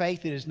 In our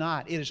faith, it is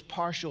not. It is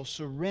partial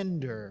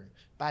surrender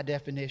by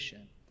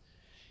definition.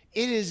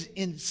 It is,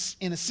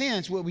 in a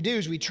sense, what we do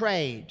is we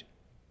trade.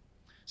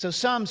 So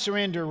some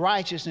surrender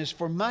righteousness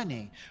for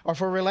money, or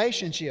for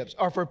relationships,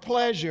 or for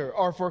pleasure,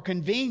 or for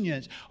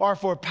convenience, or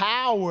for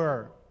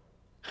power,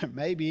 or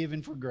maybe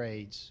even for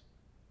grades.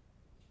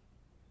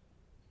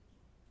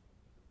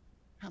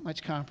 How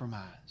much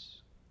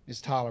compromise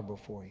is tolerable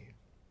for you?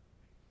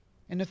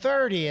 And the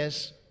third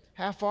is,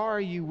 how far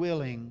are you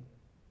willing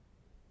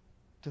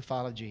to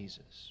follow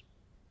Jesus?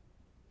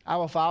 I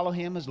will follow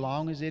him as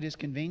long as it is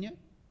convenient.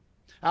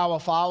 I will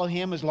follow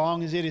him as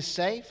long as it is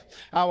safe.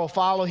 I will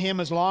follow him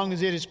as long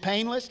as it is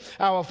painless.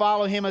 I will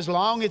follow him as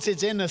long as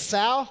it's in the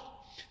South,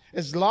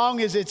 as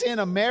long as it's in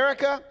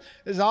America,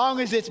 as long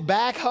as it's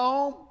back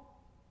home.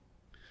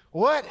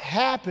 What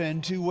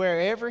happened to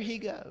wherever he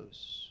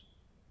goes?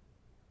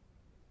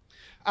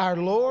 Our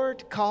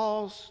Lord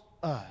calls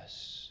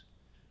us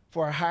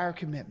for a higher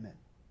commitment,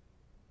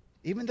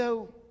 even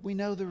though we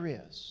know the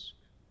risk.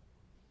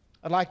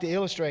 I'd like to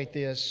illustrate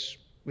this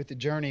with the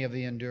journey of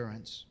the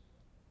Endurance.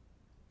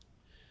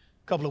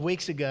 A couple of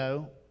weeks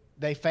ago,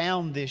 they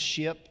found this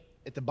ship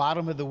at the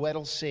bottom of the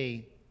Weddell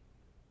Sea.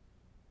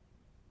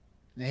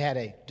 They had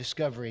a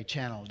Discovery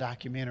Channel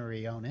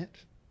documentary on it.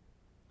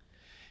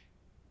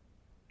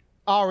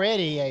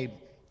 Already a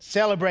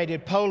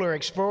celebrated polar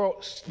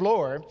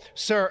explorer,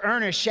 Sir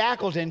Ernest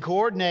Shackleton,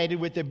 coordinated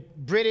with the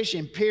British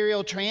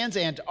Imperial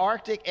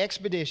Trans-Antarctic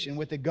Expedition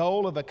with the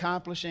goal of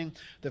accomplishing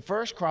the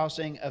first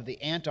crossing of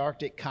the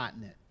Antarctic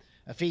continent,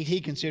 a feat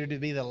he considered to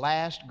be the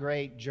last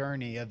great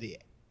journey of the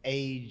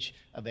age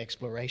of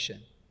exploration.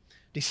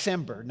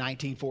 December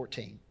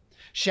 1914.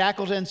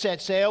 Shackleton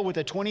set sail with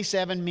a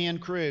 27-man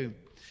crew.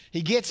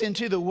 He gets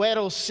into the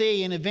Weddell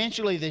Sea, and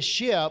eventually the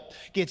ship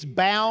gets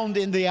bound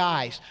in the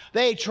ice.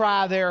 They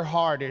try their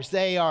hardest.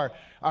 They are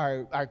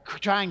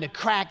trying to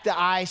crack the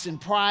ice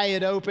and pry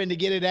it open to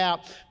get it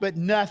out, but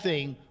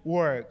nothing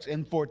works.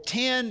 And for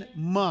 10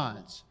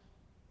 months,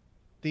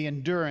 the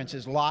Endurance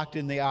is locked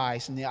in the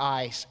ice, and the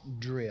ice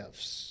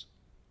drifts.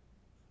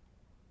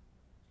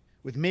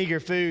 With meager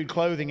food,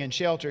 clothing, and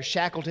shelter,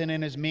 Shackleton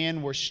and his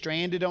men were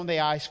stranded on the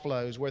ice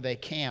floes where they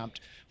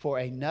camped for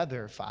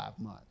another 5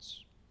 months.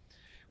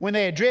 When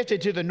they had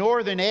drifted to the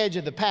northern edge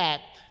of the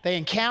pack, they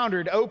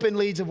encountered open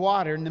leads of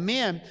water, and the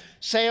men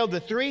sailed the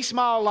 3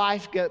 small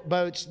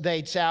lifeboats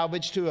they'd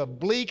salvaged to a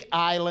bleak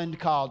island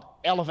called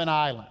Elephant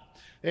Island.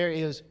 There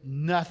is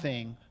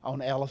nothing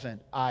on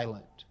Elephant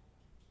Island,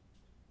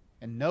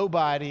 and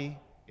nobody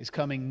is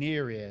coming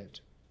near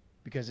it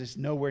because it's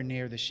nowhere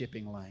near the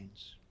shipping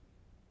lanes.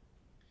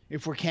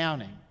 If we're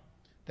counting,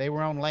 they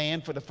were on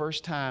land for the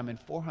first time in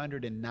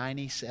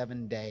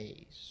 497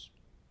 days.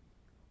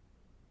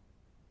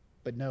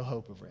 But no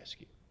hope of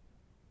rescue.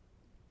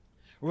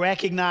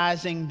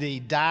 Recognizing the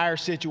dire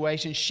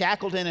situation,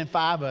 Shackleton and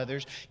 5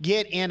 others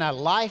get in a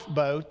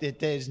lifeboat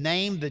that is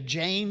named the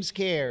James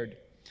Caird,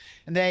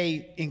 and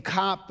they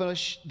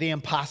accomplish the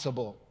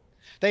impossible.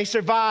 They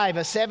survive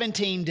a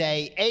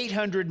 17-day,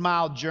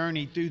 800-mile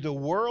journey through the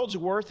world's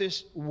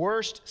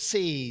worst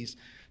seas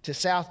to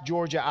South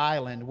Georgia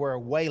Island, where a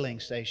whaling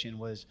station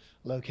was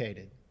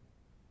located.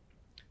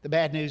 The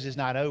bad news is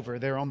not over.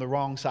 They're on the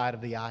wrong side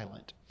of the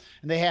island.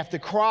 And they have to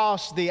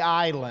cross the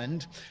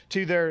island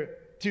to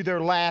their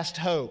last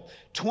hope.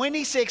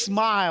 26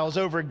 miles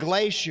over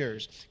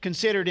glaciers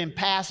considered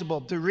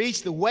impassable to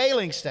reach the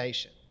whaling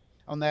station.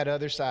 on that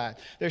other side.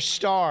 They're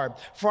starved,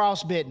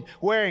 frostbitten,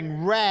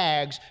 wearing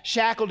rags.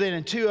 Shackleton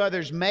and 2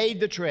 others made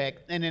the trek,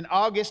 and in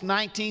August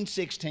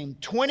 1916,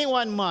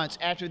 21 months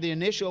after the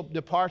initial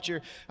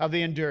departure of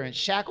the Endurance,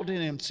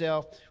 Shackleton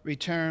himself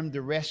returned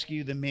to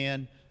rescue the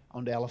men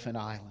on Elephant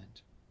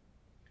Island.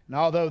 And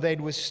although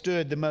they'd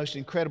withstood the most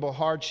incredible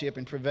hardship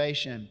and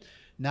privation,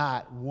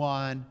 not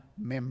one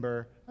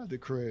member of the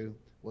crew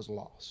was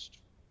lost.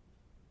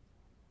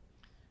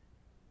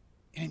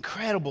 An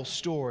incredible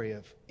story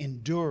of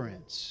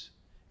endurance,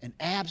 an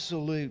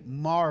absolute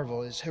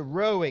marvel, his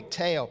heroic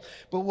tale.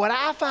 But what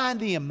I find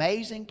the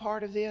amazing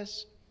part of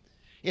this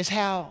is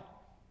how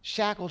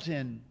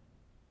Shackleton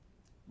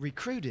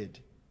recruited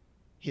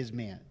his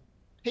men.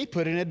 He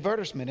put an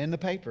advertisement in the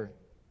paper,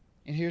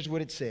 and here's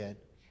what it said.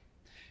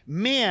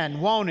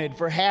 Men wanted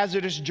for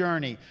hazardous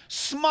journey,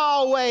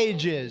 small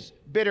wages,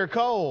 bitter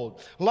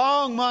cold,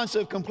 long months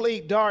of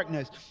complete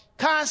darkness,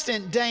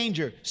 constant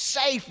danger,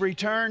 safe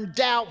return,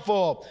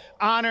 doubtful,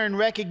 honor and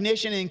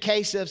recognition in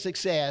case of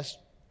success,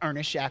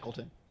 Ernest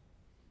Shackleton.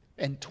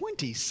 And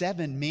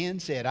 27 men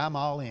said, I'm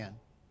all in.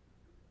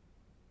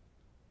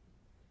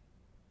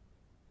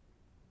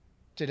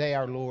 Today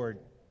our Lord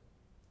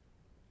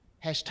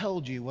has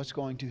told you what's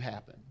going to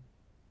happen.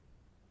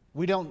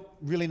 We don't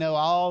really know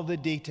all the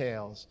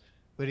details,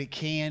 but it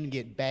can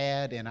get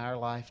bad in our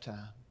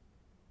lifetime.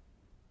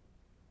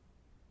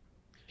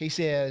 He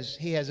says,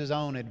 he has his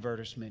own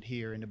advertisement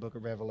here in the book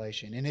of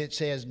Revelation, and it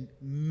says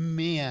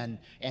men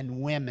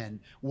and women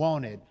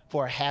wanted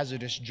for a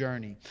hazardous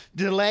journey.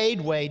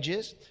 Delayed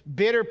wages,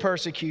 bitter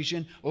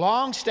persecution,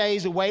 long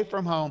stays away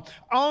from home,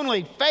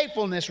 only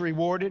faithfulness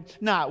rewarded.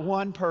 Not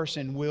one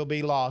person will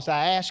be lost.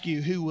 I ask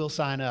you, who will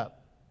sign up?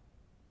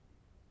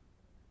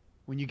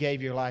 When you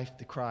gave your life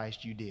to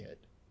Christ, you did.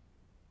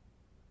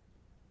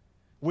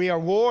 We are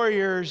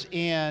warriors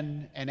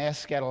in an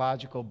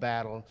eschatological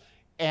battle,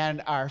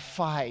 and our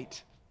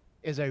fight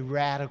is a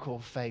radical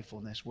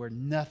faithfulness where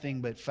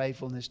nothing but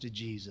faithfulness to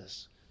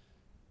Jesus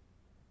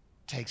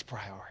takes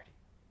priority.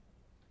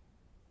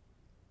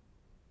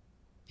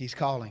 He's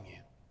calling you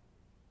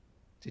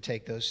to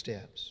take those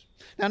steps.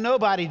 Now,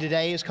 nobody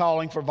today is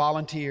calling for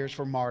volunteers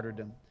for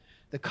martyrdom.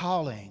 The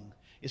calling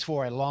is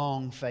for a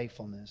long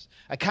faithfulness,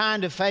 a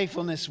kind of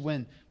faithfulness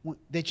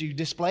that you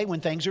display when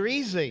things are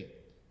easy,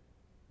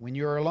 when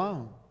you're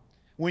alone,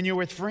 when you're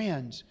with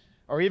friends,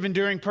 or even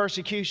during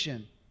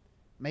persecution,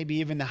 maybe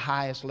even the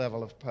highest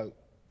level of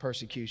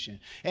persecution.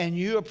 And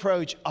you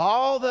approach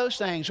all those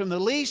things from the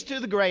least to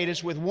the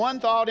greatest with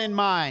one thought in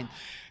mind.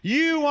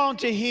 You want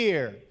to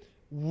hear,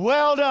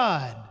 well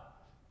done,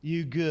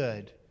 you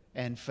good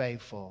and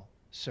faithful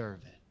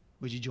servant.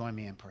 Would you join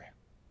me in prayer?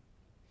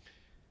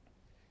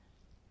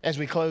 As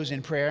we close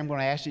in prayer, I'm going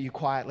to ask that you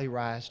quietly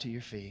rise to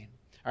your feet.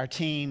 Our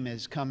team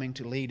is coming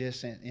to lead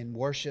us in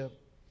worship.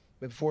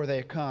 But before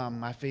they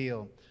come, I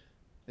feel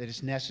that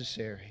it's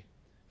necessary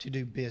to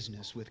do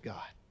business with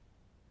God.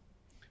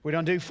 We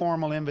don't do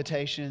formal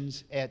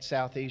invitations at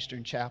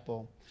Southeastern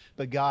Chapel,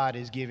 but God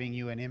is giving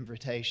you an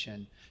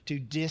invitation to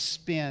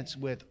dispense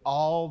with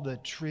all the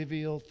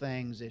trivial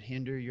things that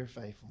hinder your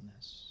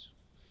faithfulness.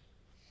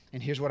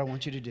 And here's what I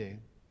want you to do.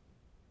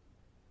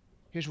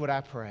 Here's what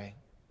I pray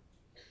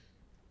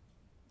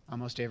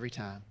almost every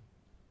time.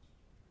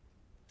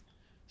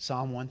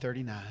 Psalm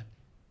 139.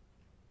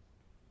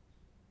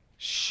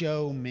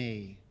 Show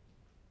me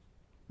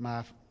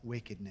my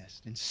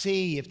wickedness and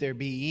see if there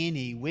be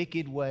any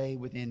wicked way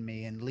within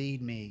me, and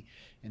lead me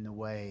in the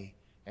way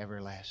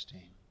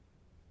everlasting.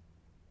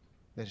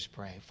 Let us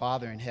pray.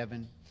 Father in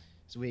heaven,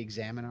 as we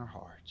examine our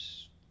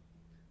hearts,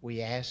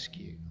 we ask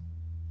you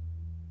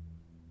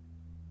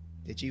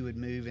that you would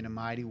move in a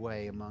mighty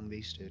way among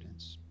these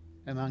students,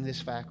 among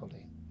this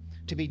faculty,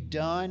 to be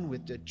done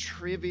with the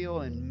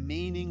trivial and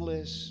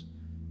meaningless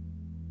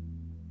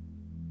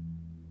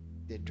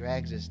that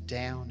drags us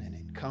down and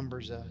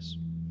encumbers us.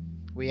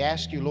 We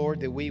ask you,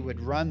 Lord, that we would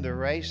run the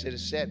race that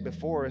is set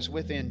before us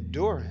with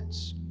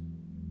endurance,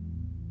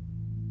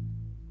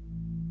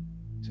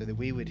 so that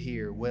we would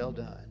hear, well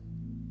done,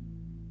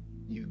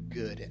 you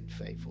good and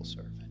faithful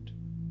servant.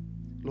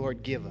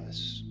 Lord, give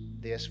us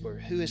this, for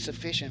who is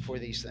sufficient for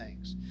these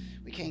things?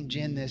 We can't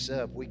gin this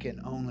up. We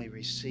can only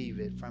receive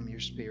it from your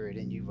Spirit,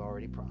 and you've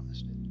already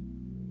promised it.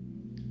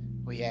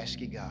 We ask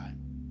you, God,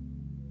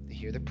 to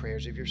hear the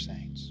prayers of your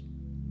saints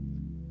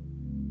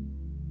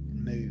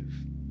and move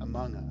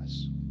among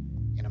us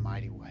in a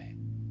mighty way.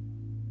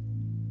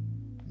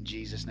 In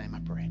Jesus' name I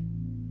pray.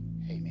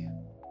 Amen.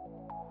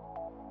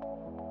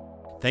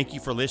 Thank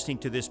you for listening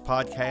to this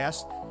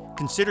podcast.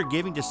 Consider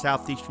giving to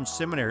Southeastern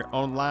Seminary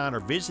online or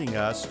visiting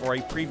us for a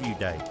preview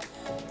day.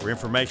 For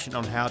information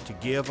on how to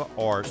give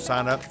or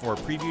sign up for a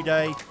preview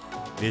day,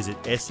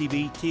 visit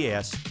sevts.edu.